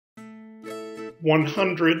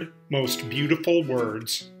100 Most Beautiful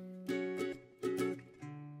Words.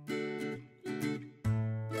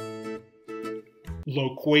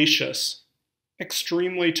 Loquacious,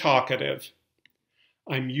 extremely talkative.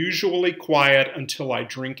 I'm usually quiet until I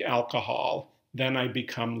drink alcohol, then I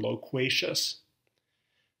become loquacious.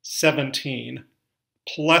 17.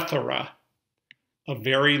 Plethora, a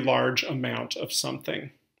very large amount of something.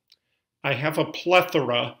 I have a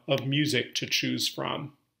plethora of music to choose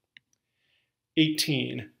from.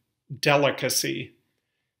 18. Delicacy,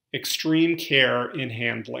 extreme care in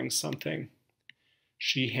handling something.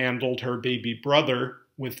 She handled her baby brother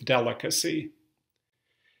with delicacy.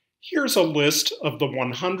 Here's a list of the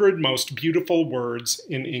 100 most beautiful words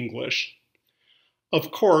in English.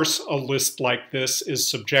 Of course, a list like this is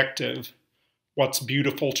subjective. What's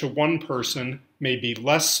beautiful to one person may be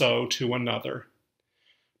less so to another.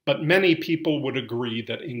 But many people would agree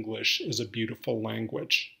that English is a beautiful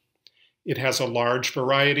language. It has a large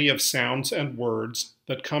variety of sounds and words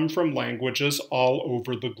that come from languages all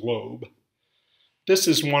over the globe. This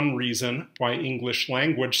is one reason why English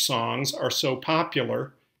language songs are so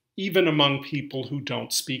popular, even among people who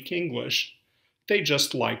don't speak English. They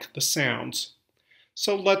just like the sounds.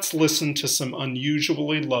 So let's listen to some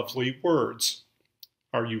unusually lovely words.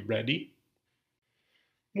 Are you ready?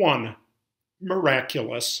 1.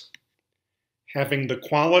 Miraculous. Having the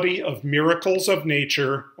quality of miracles of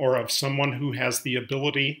nature or of someone who has the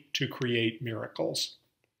ability to create miracles.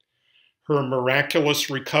 Her miraculous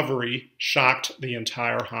recovery shocked the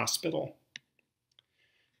entire hospital.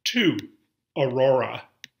 2. Aurora.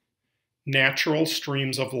 Natural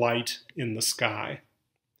streams of light in the sky.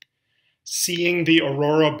 Seeing the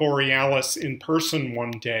aurora borealis in person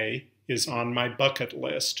one day is on my bucket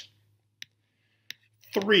list.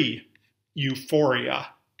 3.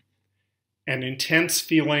 Euphoria. An intense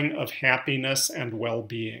feeling of happiness and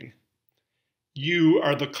well-being. You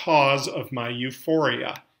are the cause of my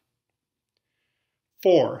euphoria.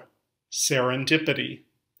 4. Serendipity.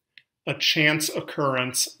 A chance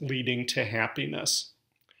occurrence leading to happiness.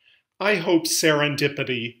 I hope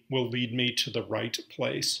serendipity will lead me to the right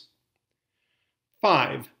place.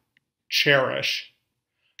 5. Cherish.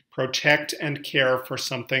 Protect and care for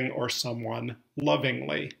something or someone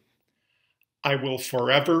lovingly. I will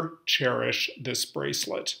forever cherish this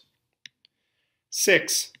bracelet.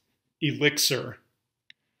 6. Elixir.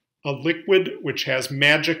 A liquid which has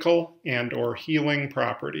magical and/or healing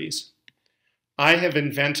properties. I have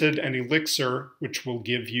invented an elixir which will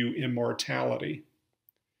give you immortality.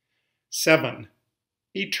 7.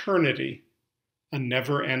 Eternity. A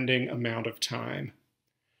never-ending amount of time.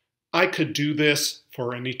 I could do this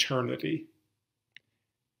for an eternity.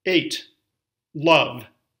 8. Love.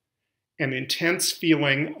 An intense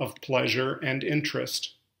feeling of pleasure and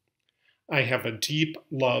interest. I have a deep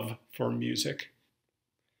love for music.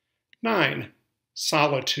 9.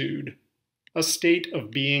 Solitude. A state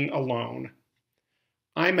of being alone.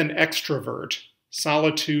 I'm an extrovert.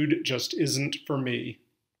 Solitude just isn't for me.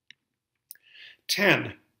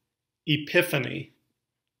 10. Epiphany.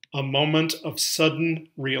 A moment of sudden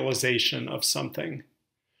realization of something.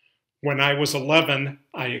 When I was 11,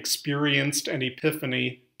 I experienced an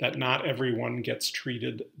epiphany that not everyone gets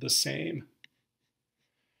treated the same.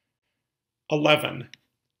 11.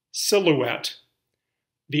 Silhouette.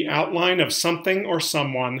 The outline of something or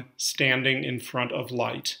someone standing in front of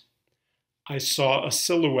light. I saw a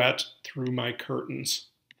silhouette through my curtains.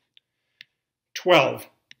 12.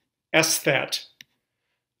 Aesthete.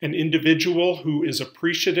 An individual who is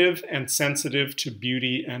appreciative and sensitive to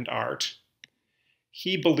beauty and art.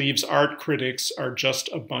 He believes art critics are just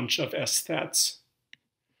a bunch of aesthetes.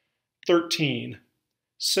 13.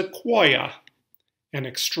 Sequoia, an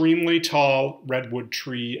extremely tall redwood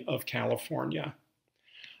tree of California.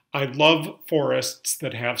 I love forests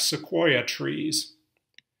that have sequoia trees.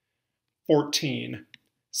 14.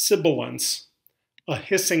 Sibilance, a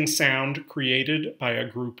hissing sound created by a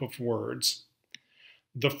group of words.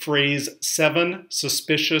 The phrase 7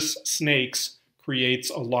 suspicious snakes creates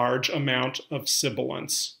a large amount of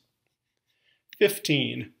sibilance.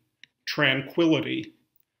 15. Tranquility,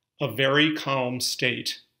 a very calm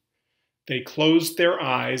state. They closed their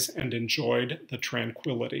eyes and enjoyed the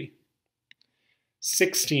tranquility.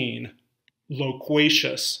 16.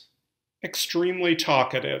 Loquacious, extremely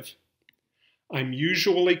talkative. I'm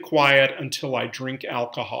usually quiet until I drink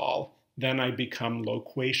alcohol, then I become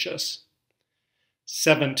loquacious.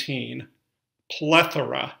 17.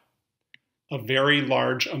 Plethora, a very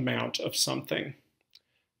large amount of something.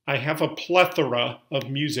 I have a plethora of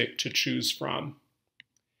music to choose from.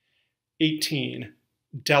 18.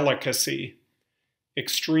 Delicacy,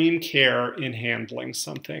 extreme care in handling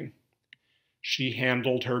something. She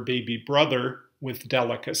handled her baby brother with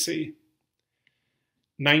delicacy.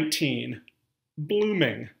 19.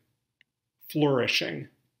 Blooming, flourishing.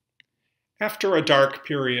 After a dark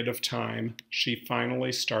period of time, she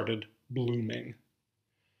finally started blooming.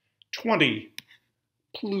 20.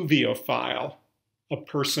 Pluviophile, a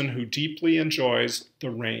person who deeply enjoys the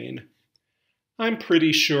rain. I'm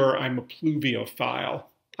pretty sure I'm a pluviophile.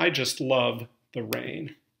 I just love the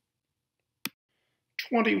rain.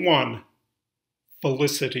 21.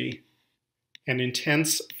 Felicity, an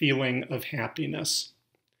intense feeling of happiness.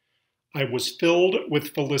 I was filled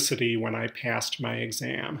with felicity when I passed my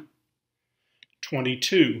exam.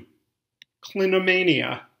 22.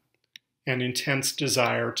 Clinomania, an intense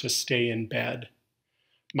desire to stay in bed.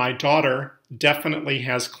 My daughter definitely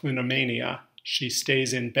has clinomania. She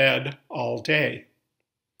stays in bed all day.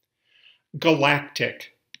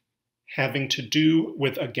 Galactic, having to do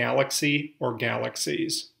with a galaxy or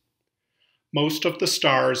galaxies. Most of the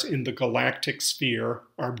stars in the galactic sphere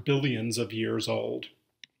are billions of years old.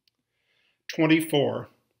 24.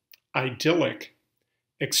 Idyllic,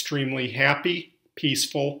 extremely happy,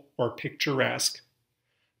 peaceful, or picturesque.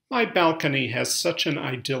 My balcony has such an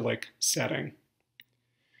idyllic setting.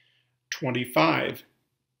 25.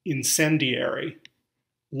 Incendiary,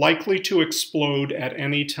 likely to explode at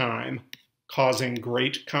any time, causing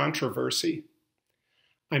great controversy.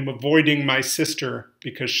 I'm avoiding my sister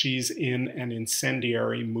because she's in an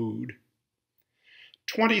incendiary mood.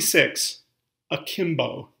 26.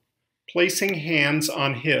 Akimbo, placing hands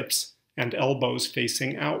on hips and elbows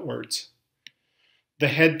facing outwards. The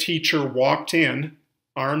head teacher walked in,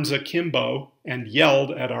 arms akimbo, and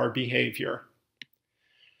yelled at our behavior.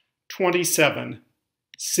 27.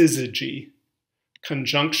 Syzygy,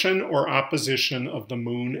 conjunction or opposition of the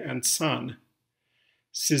moon and sun.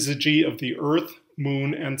 Syzygy of the earth,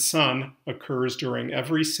 moon, and sun occurs during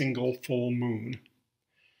every single full moon.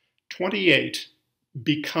 28.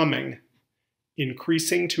 Becoming,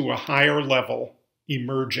 increasing to a higher level,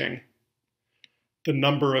 emerging. The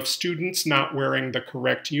number of students not wearing the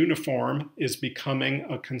correct uniform is becoming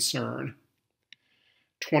a concern.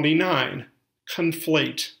 29.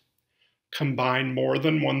 Conflate, combine more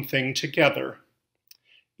than one thing together.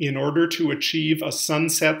 In order to achieve a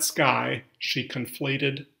sunset sky, she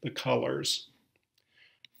conflated the colors.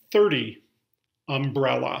 30.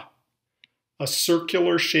 Umbrella, a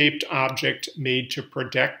circular-shaped object made to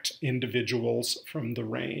protect individuals from the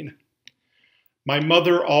rain. My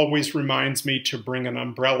mother always reminds me to bring an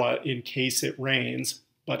umbrella in case it rains,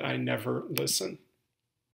 but I never listen.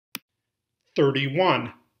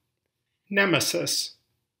 31. Nemesis,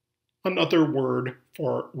 another word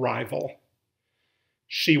for rival.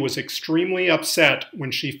 She was extremely upset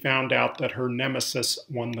when she found out that her nemesis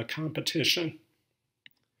won the competition.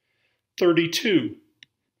 32.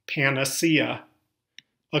 Panacea,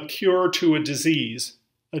 a cure to a disease,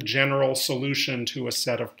 a general solution to a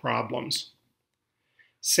set of problems.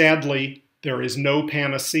 Sadly, there is no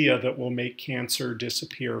panacea that will make cancer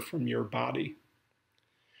disappear from your body.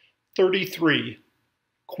 33.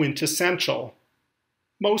 Quintessential,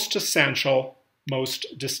 most essential,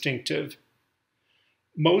 most distinctive.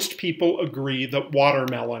 Most people agree that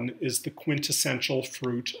watermelon is the quintessential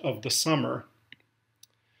fruit of the summer.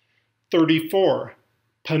 34.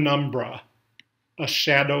 Penumbra, a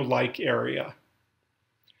shadow-like area.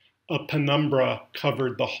 A penumbra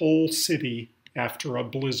covered the whole city after a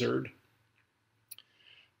blizzard.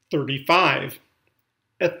 35.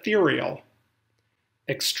 Ethereal,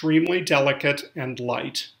 extremely delicate and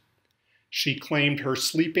light. She claimed her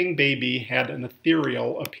sleeping baby had an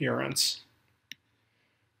ethereal appearance.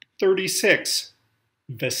 36.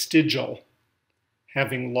 Vestigial,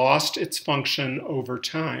 having lost its function over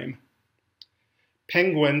time.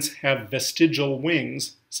 Penguins have vestigial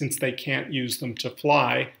wings since they can't use them to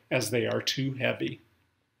fly as they are too heavy.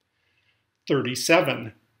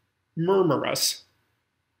 37. Murmurous,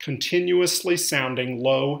 continuously sounding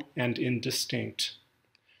low and indistinct.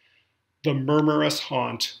 The murmurous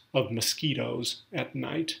haunt of mosquitoes at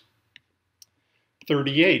night.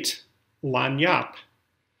 38. Lagniappe,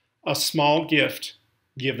 a small gift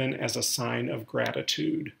given as a sign of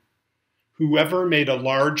gratitude. Whoever made a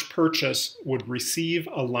large purchase would receive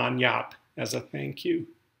a lagniappe as a thank you.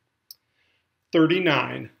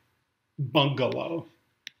 39. Bungalow,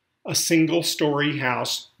 a single-story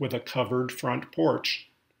house with a covered front porch.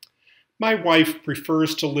 My wife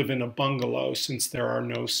prefers to live in a bungalow since there are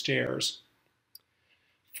no stairs.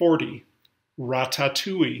 40.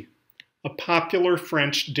 Ratatouille, a popular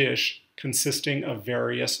French dish consisting of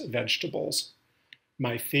various vegetables.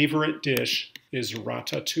 My favorite dish is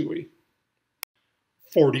ratatouille.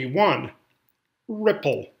 41.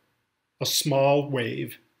 Ripple, a small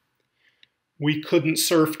wave. We couldn't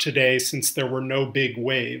surf today since there were no big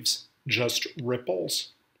waves, just ripples.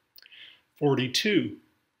 42.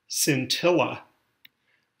 Scintilla,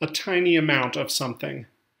 a tiny amount of something.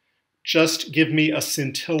 Just give me a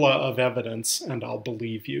scintilla of evidence and I'll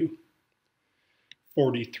believe you.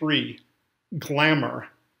 43. Glamour,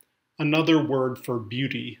 another word for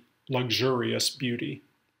beauty, luxurious beauty.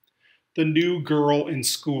 The new girl in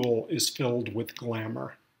school is filled with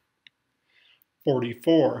glamour.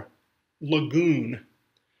 44. Lagoon,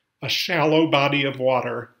 a shallow body of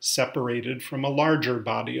water separated from a larger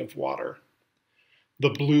body of water. The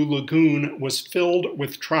blue lagoon was filled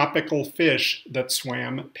with tropical fish that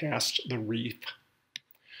swam past the reef.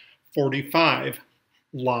 45.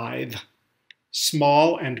 Lithe,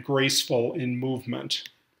 small and graceful in movement.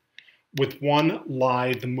 With one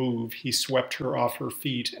lithe move, he swept her off her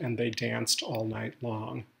feet and they danced all night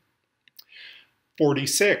long.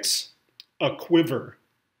 46. A quiver,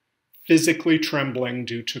 physically trembling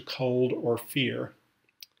due to cold or fear.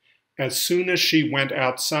 As soon as she went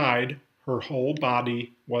outside, her whole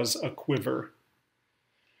body was a quiver.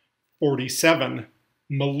 47.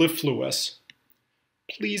 Mellifluous,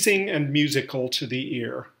 pleasing and musical to the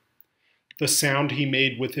ear. The sound he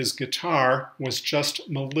made with his guitar was just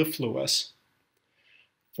mellifluous.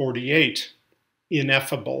 48.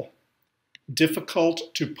 Ineffable,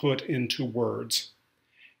 difficult to put into words.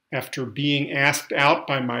 After being asked out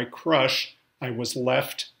by my crush, I was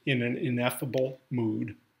left in an ineffable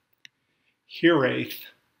mood. Hiraeth,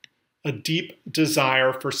 a deep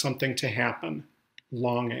desire for something to happen,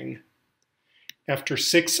 longing. After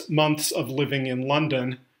 6 months of living in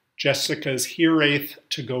London, Jessica's hiraeth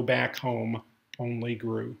to go back home only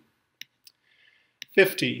grew.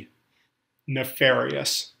 50.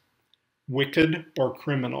 Nefarious, wicked or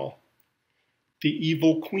criminal. The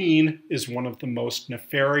evil queen is one of the most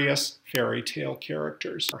nefarious fairy tale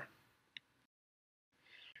characters.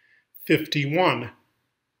 51.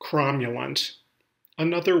 Cromulent,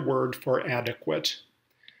 another word for adequate.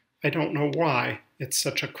 I don't know why it's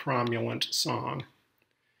such a cromulent song.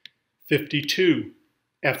 52.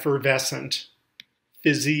 Effervescent,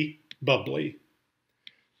 fizzy, bubbly.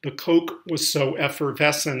 The Coke was so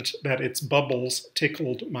effervescent that its bubbles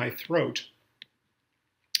tickled my throat.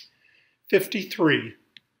 53.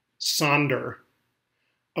 Sonder,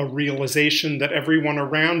 a realization that everyone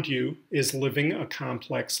around you is living a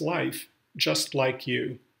complex life, just like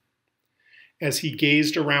you. As he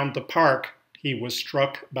gazed around the park, he was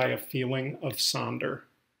struck by a feeling of sonder.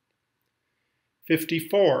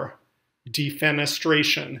 54.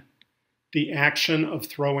 Defenestration, the action of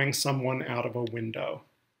throwing someone out of a window.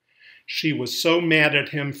 She was so mad at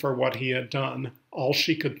him for what he had done, all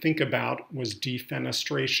she could think about was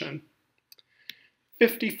defenestration.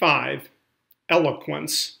 55.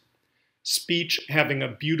 Eloquence, speech having a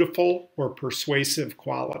beautiful or persuasive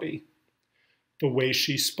quality. The way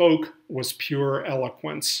she spoke was pure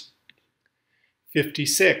eloquence.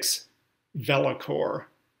 56. Velacore,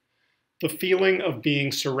 the feeling of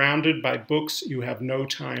being surrounded by books you have no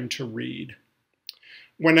time to read.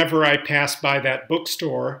 Whenever I pass by that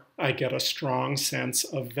bookstore, I get a strong sense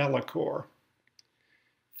of Velacore.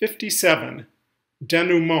 57.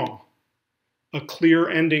 Denouement, a clear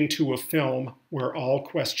ending to a film where all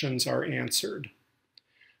questions are answered.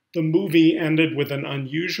 The movie ended with an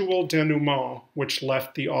unusual denouement which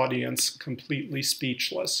left the audience completely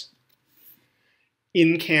speechless.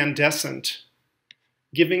 Incandescent,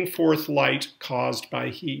 giving forth light caused by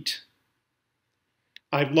heat.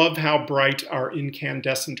 I love how bright our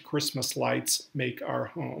incandescent Christmas lights make our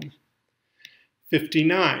home.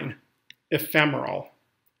 59. Ephemeral,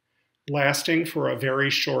 lasting for a very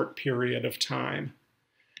short period of time.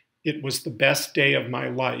 It was the best day of my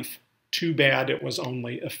life. Too bad it was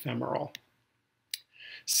only ephemeral.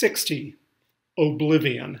 60.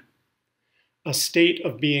 Oblivion, a state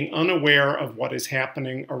of being unaware of what is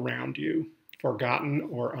happening around you, forgotten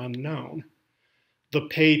or unknown. The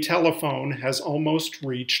pay telephone has almost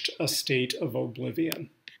reached a state of oblivion.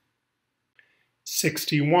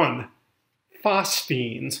 61.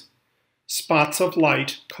 Phosphenes, spots of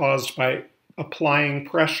light caused by applying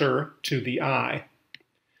pressure to the eye.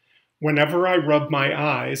 Whenever I rub my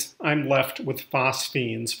eyes, I'm left with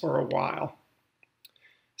phosphenes for a while.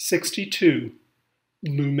 62.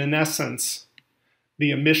 Luminescence,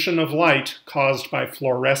 the emission of light caused by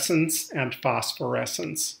fluorescence and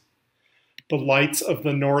phosphorescence. The lights of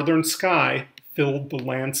the northern sky filled the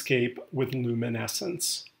landscape with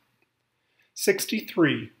luminescence.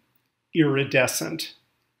 63. Iridescent,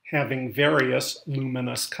 having various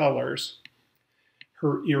luminous colors.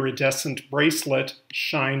 Her iridescent bracelet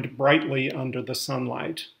shined brightly under the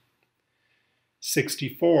sunlight.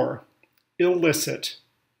 64. Illicit,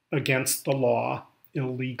 against the law,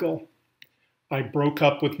 illegal. I broke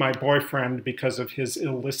up with my boyfriend because of his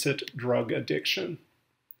illicit drug addiction.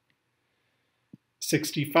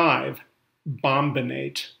 65.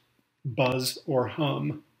 Bombinate, buzz or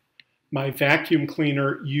hum. My vacuum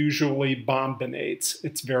cleaner usually bombinates.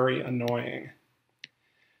 It's very annoying.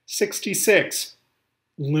 66.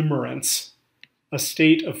 Limerence, a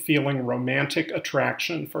state of feeling romantic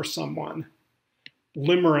attraction for someone.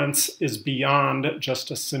 Limerence is beyond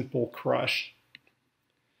just a simple crush.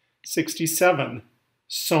 67.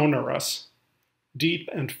 Sonorous, deep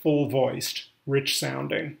and full-voiced,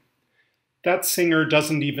 rich-sounding. That singer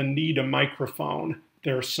doesn't even need a microphone.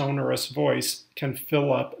 Their sonorous voice can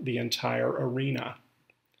fill up the entire arena.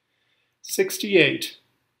 68.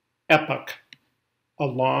 Epoch, a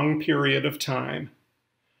long period of time.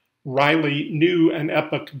 Riley knew an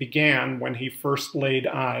epoch began when he first laid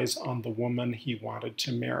eyes on the woman he wanted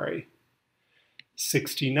to marry.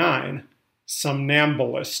 69.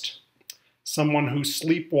 Somnambulist, someone who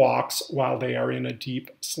sleepwalks while they are in a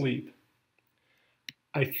deep sleep.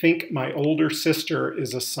 I think my older sister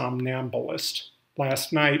is a somnambulist.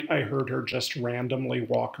 Last night I heard her just randomly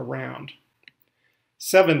walk around.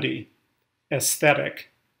 70. Aesthetic,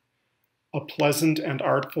 a pleasant and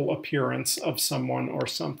artful appearance of someone or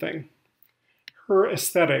something. Her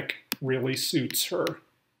aesthetic really suits her.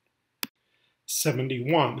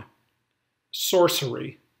 71.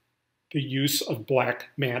 Sorcery, the use of black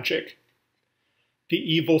magic. The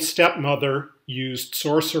evil stepmother used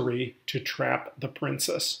sorcery to trap the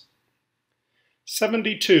princess.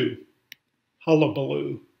 72.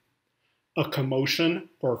 Hullabaloo, a commotion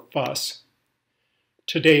or fuss.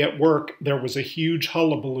 Today at work, there was a huge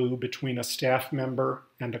hullabaloo between a staff member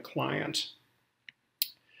and a client.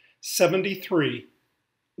 73.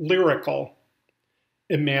 Lyrical,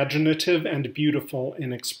 imaginative and beautiful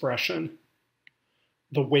in expression.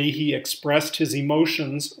 The way he expressed his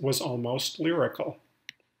emotions was almost lyrical.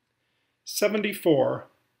 74.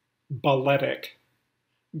 Balletic,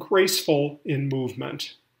 graceful in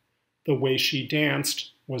movement. The way she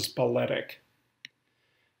danced was balletic.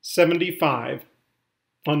 75.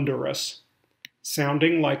 Thunderous,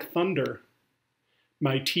 sounding like thunder.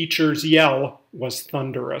 My teacher's yell was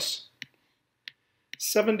thunderous.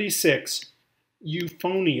 76.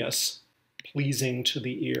 Euphonious, pleasing to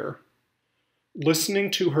the ear.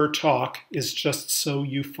 Listening to her talk is just so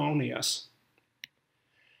euphonious.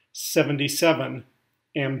 77.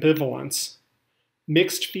 Ambivalence,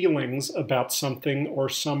 mixed feelings about something or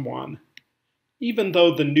someone. Even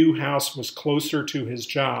though the new house was closer to his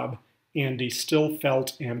job, Andy still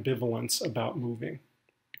felt ambivalence about moving.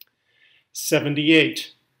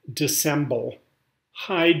 78. Dissemble,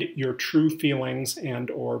 hide your true feelings and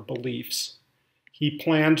or beliefs. He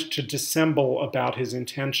planned to dissemble about his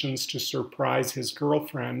intentions to surprise his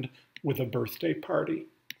girlfriend with a birthday party.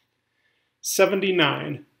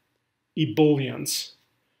 79. Ebullience,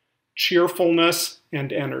 cheerfulness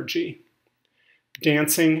and energy.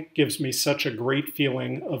 Dancing gives me such a great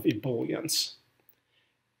feeling of ebullience.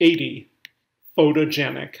 80.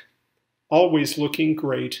 Photogenic, always looking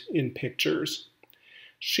great in pictures.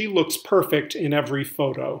 She looks perfect in every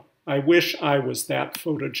photo. I wish I was that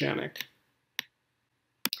photogenic.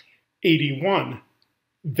 81.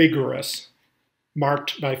 Vigorous,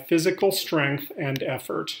 marked by physical strength and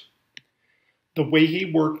effort. The way he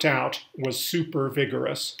worked out was super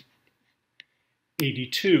vigorous.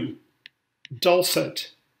 82.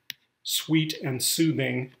 Dulcet, sweet and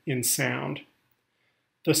soothing in sound.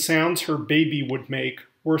 The sounds her baby would make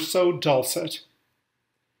were so dulcet.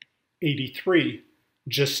 83.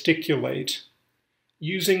 Gesticulate,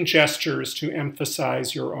 using gestures to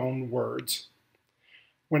emphasize your own words.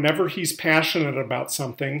 Whenever he's passionate about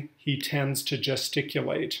something, he tends to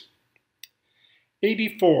gesticulate.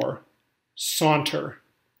 84. Saunter,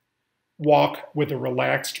 walk with a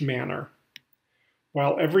relaxed manner.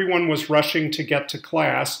 While everyone was rushing to get to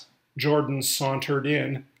class, Jordan sauntered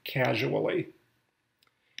in casually.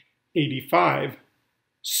 85.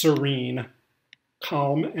 Serene,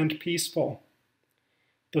 calm and peaceful.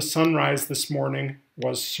 The sunrise this morning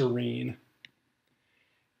was serene.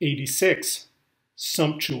 86.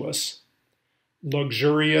 Sumptuous,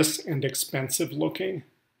 luxurious and expensive looking.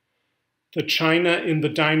 The china in the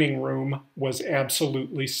dining room was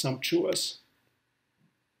absolutely sumptuous.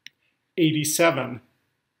 87.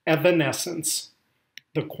 Evanescence,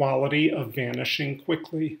 the quality of vanishing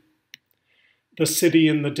quickly. The city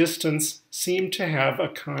in the distance seemed to have a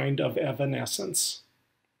kind of evanescence.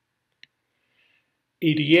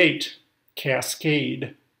 88.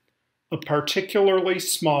 Cascade, a particularly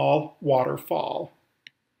small waterfall.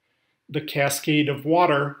 The cascade of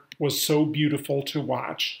water was so beautiful to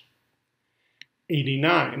watch.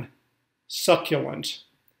 89. Succulent.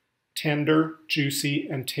 Tender, juicy,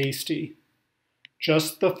 and tasty.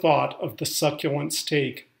 Just the thought of the succulent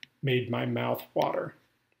steak made my mouth water.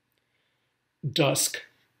 Dusk.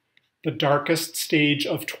 The darkest stage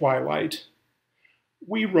of twilight.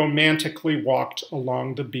 We romantically walked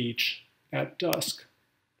along the beach at dusk.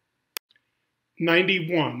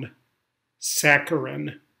 91.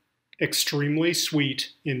 Saccharine. Extremely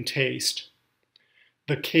sweet in taste.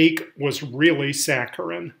 The cake was really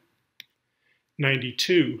saccharine.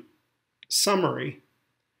 92. Summery.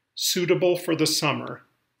 Suitable for the summer.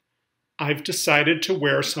 I've decided to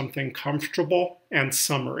wear something comfortable and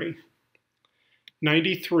summery.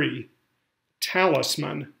 93.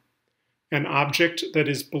 Talisman. An object that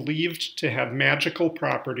is believed to have magical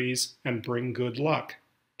properties and bring good luck.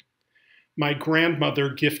 My grandmother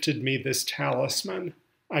gifted me this talisman.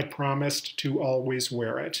 I promised to always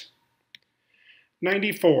wear it.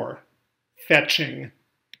 94. Fetching.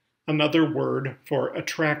 Another word for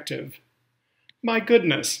attractive. My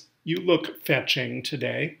goodness, you look fetching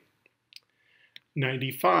today.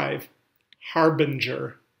 95.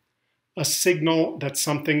 Harbinger. A signal that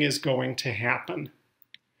something is going to happen.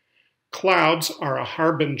 Clouds are a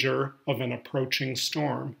harbinger of an approaching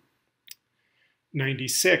storm.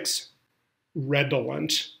 96.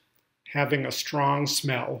 Redolent. Having a strong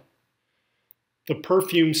smell. The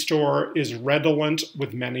perfume store is redolent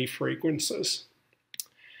with many fragrances.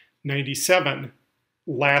 97.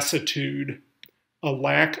 Lassitude. A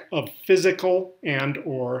lack of physical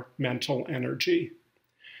and/or mental energy.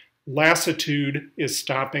 Lassitude is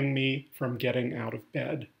stopping me from getting out of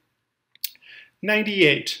bed.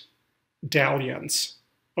 98. Dalliance.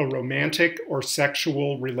 A romantic or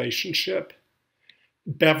sexual relationship.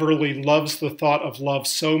 Beverly loves the thought of love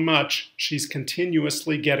so much, she's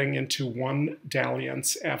continuously getting into one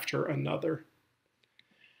dalliance after another.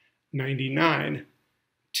 99.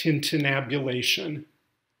 Tintinnabulation.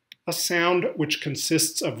 A sound which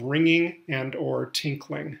consists of ringing and/or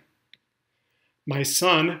tinkling. My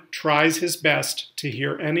son tries his best to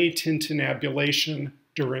hear any tintinnabulation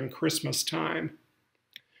during Christmas time.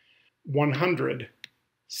 100.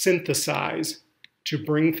 Synthesize. To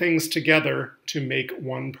bring things together to make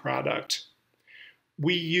one product.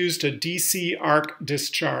 We used a DC arc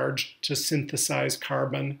discharge to synthesize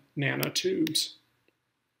carbon nanotubes.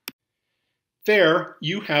 There,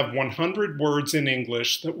 you have 100 words in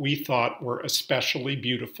English that we thought were especially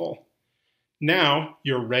beautiful. Now,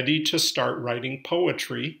 you're ready to start writing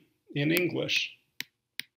poetry in English.